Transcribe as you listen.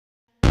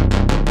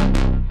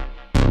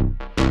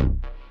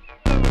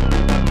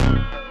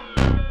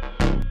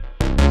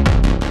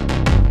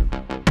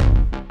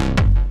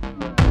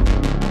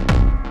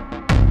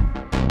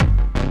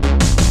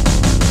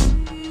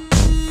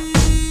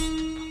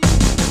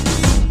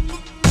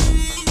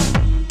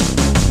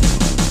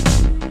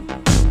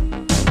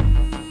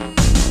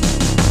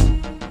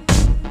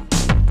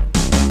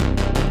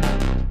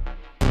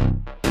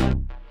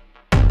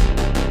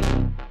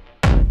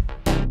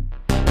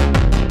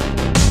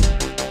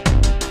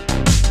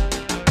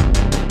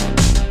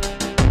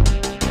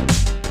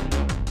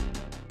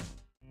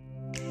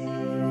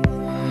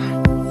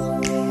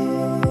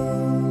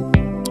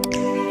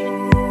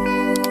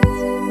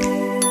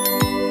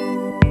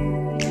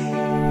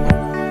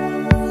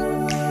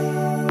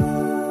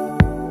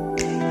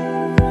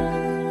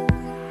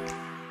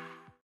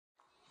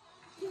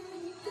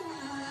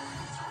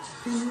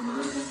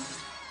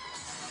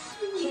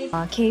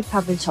한국과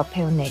K-팝을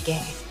접해온 내게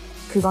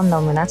그건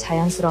너무나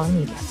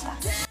자연스러운 일이었다.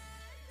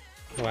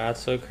 Wow, it's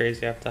so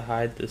crazy. I have to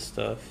hide this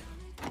stuff.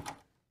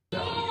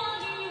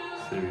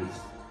 Serious.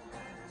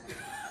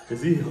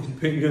 Is he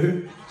helping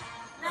her?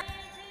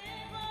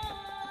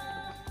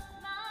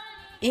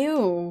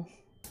 Ew.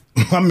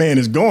 My man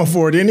is going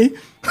for it, isn't he?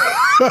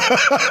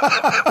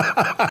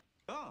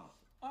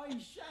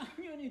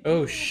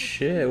 Oh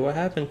shit, what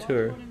happened to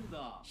her?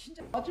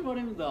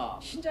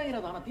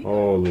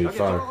 Holy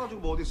fuck.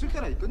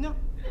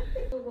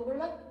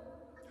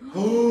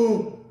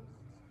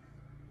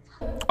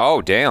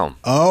 Oh, damn.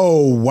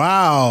 Oh,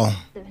 wow.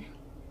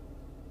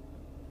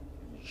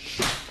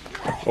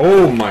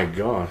 Oh my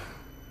god.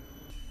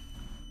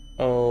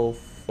 Oh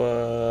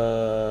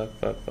fuck.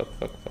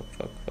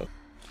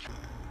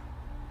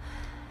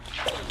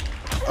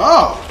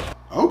 Oh,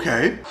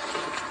 okay.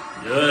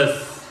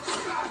 Yes.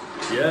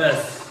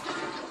 Yes.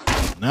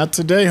 Not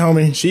today,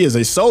 homie. She is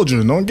a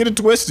soldier. Don't get it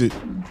twisted.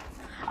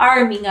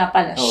 Army nga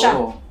pala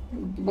siya.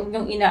 Huwag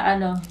niyong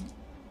inaano.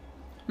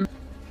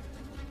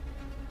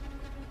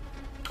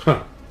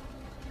 Huh.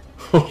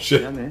 Oh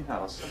shit. His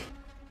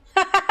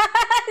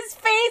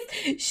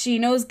face. She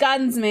knows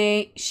guns,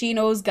 mate. She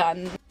knows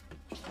guns.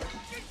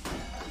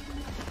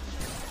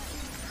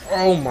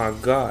 Oh my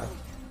god.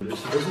 She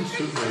doesn't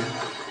shoot me.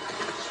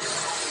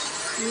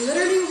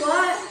 Literally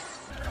what?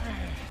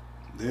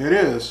 There it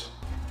is.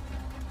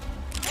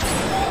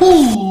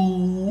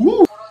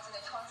 Ooh.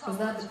 Was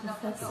that the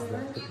professor?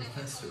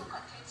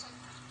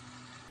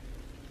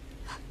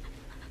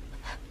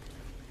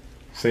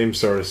 Same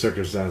sort of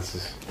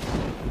circumstances.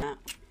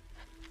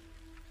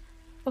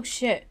 Oh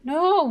shit.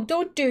 No,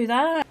 don't do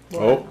that.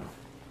 Oh.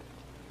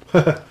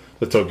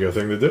 The Tokyo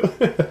thing to do.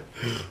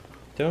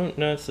 Don't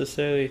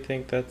necessarily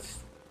think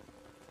that's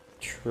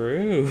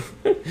true.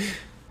 They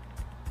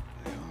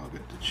all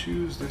get to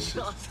choose this.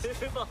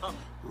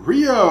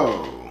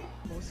 Rio.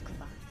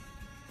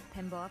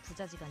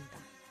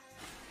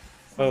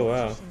 Oh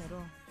wow.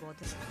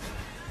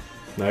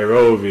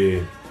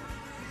 Nairobi.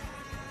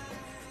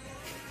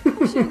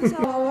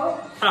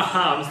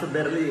 Haha, Mr.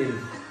 Berlin.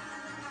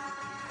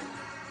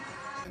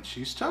 And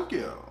she's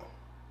Tokyo.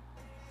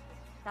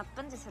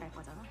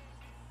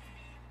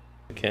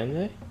 Can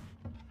they?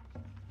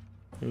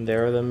 And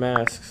there are the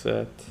masks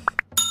that...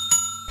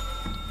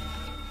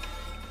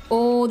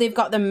 Oh, they've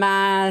got the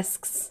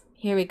masks.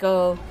 Here we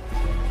go.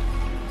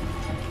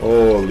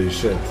 Holy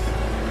shit.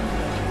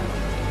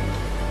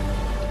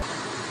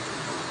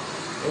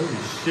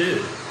 Holy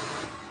shit.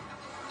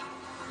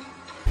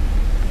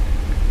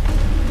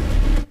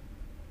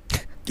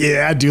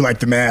 Yeah, I do like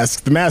the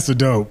masks. The masks are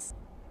dope.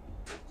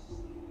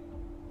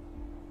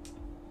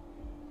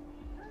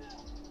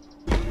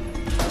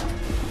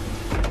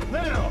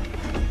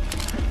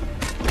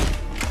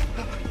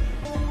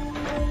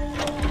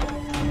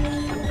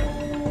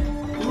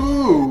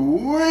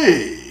 Ooh,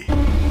 wee.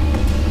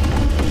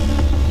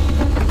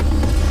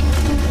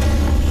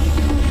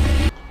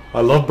 I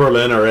love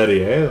Berlin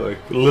already, eh? Like,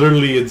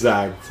 literally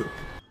exact.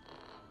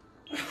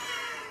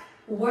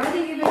 Why are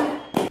they even...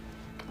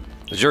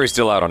 The jury's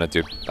still out on it,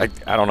 dude. I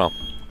don't know.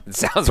 It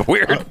sounds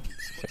weird.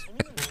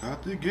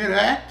 Got to get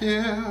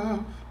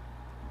active.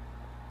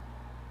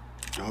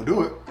 Don't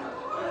do it.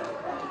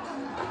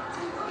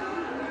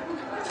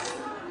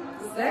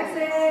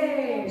 Sexy!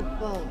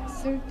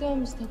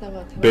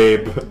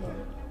 Babe.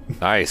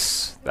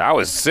 Nice. That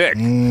was sick.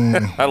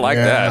 I like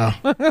Yeah.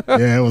 that.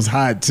 Yeah, it was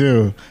hot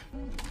too.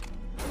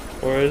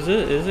 Or is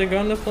it? Is it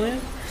going to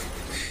plan?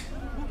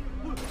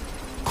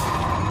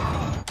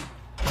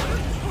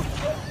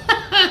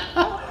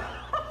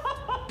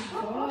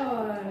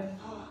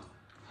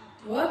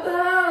 What the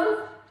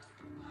hell?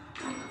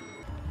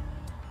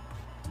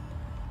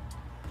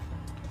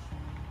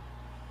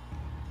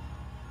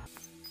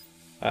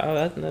 Oh,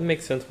 that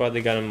makes sense why they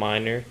got a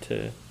miner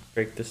to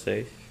break the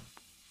safe.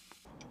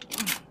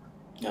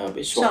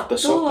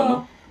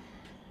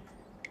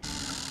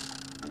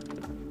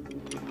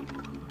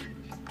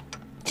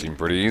 Seemed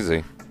pretty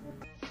easy.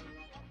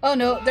 Oh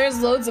no,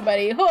 there's loads of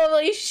money.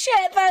 Holy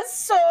shit, that's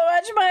so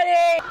much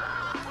money!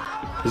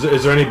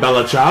 Is there any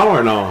Bella Ciao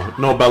or no?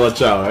 No Bella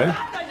Ciao, eh?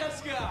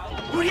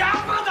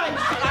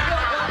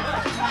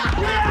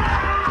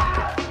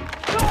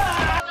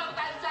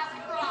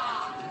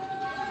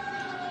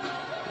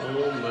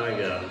 Oh my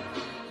god.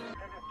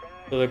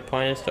 So the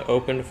plan is to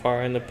open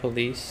fire on the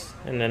police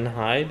and then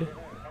hide?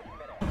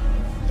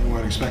 They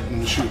weren't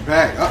expecting to shoot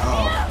back.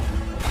 Uh-oh.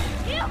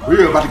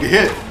 We're about to get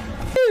hit.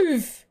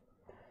 Move!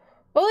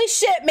 Holy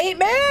shit, mate,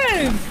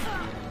 move!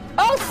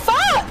 Oh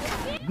fuck!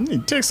 You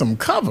need to take some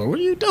cover. What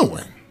are you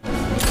doing?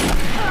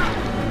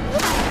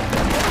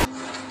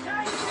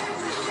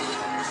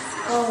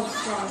 Oh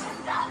fuck.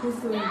 Who's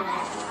doing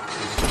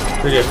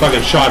that? We get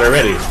fucking shot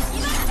already.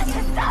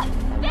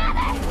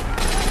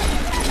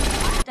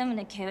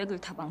 때문에 계획을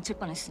다 망칠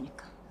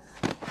뻔했으니까.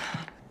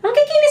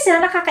 Nakikinis sila,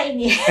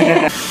 nakakainis.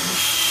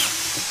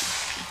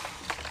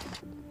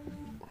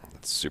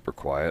 It's super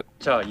quiet.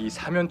 자, 이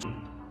사면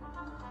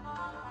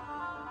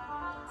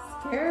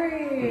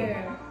Scary.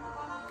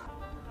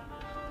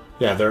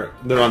 Yeah, they're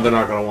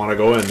not gonna want to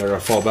go in. They're gonna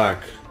fall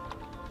back.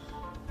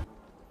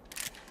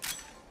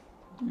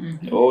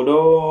 Oh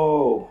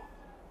no!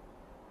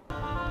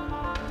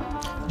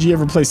 Did you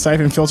ever play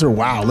Siphon Filter?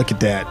 Wow, look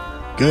at that.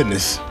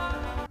 Goodness.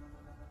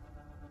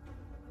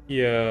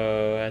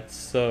 Yo, that's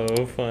so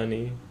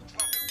funny.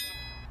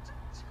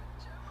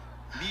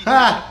 The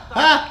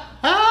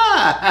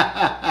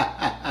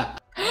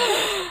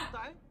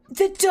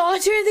daughter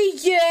of the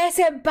U.S.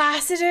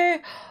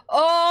 ambassador.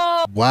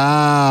 Oh.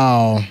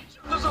 Wow.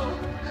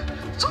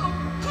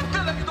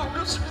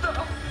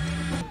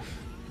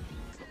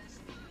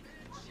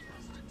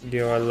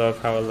 Yo, I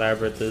love how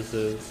elaborate this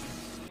is.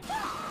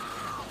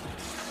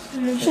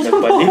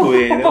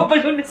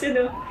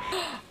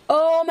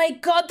 Oh my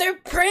god, they're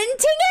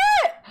printing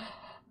it!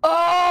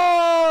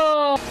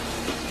 Oh!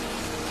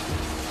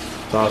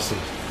 It's awesome.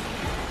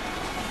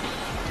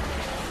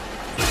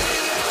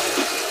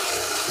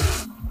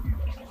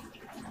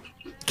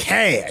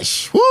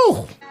 Cash.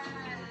 Woo!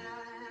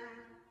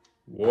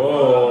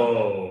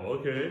 Whoa.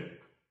 Okay.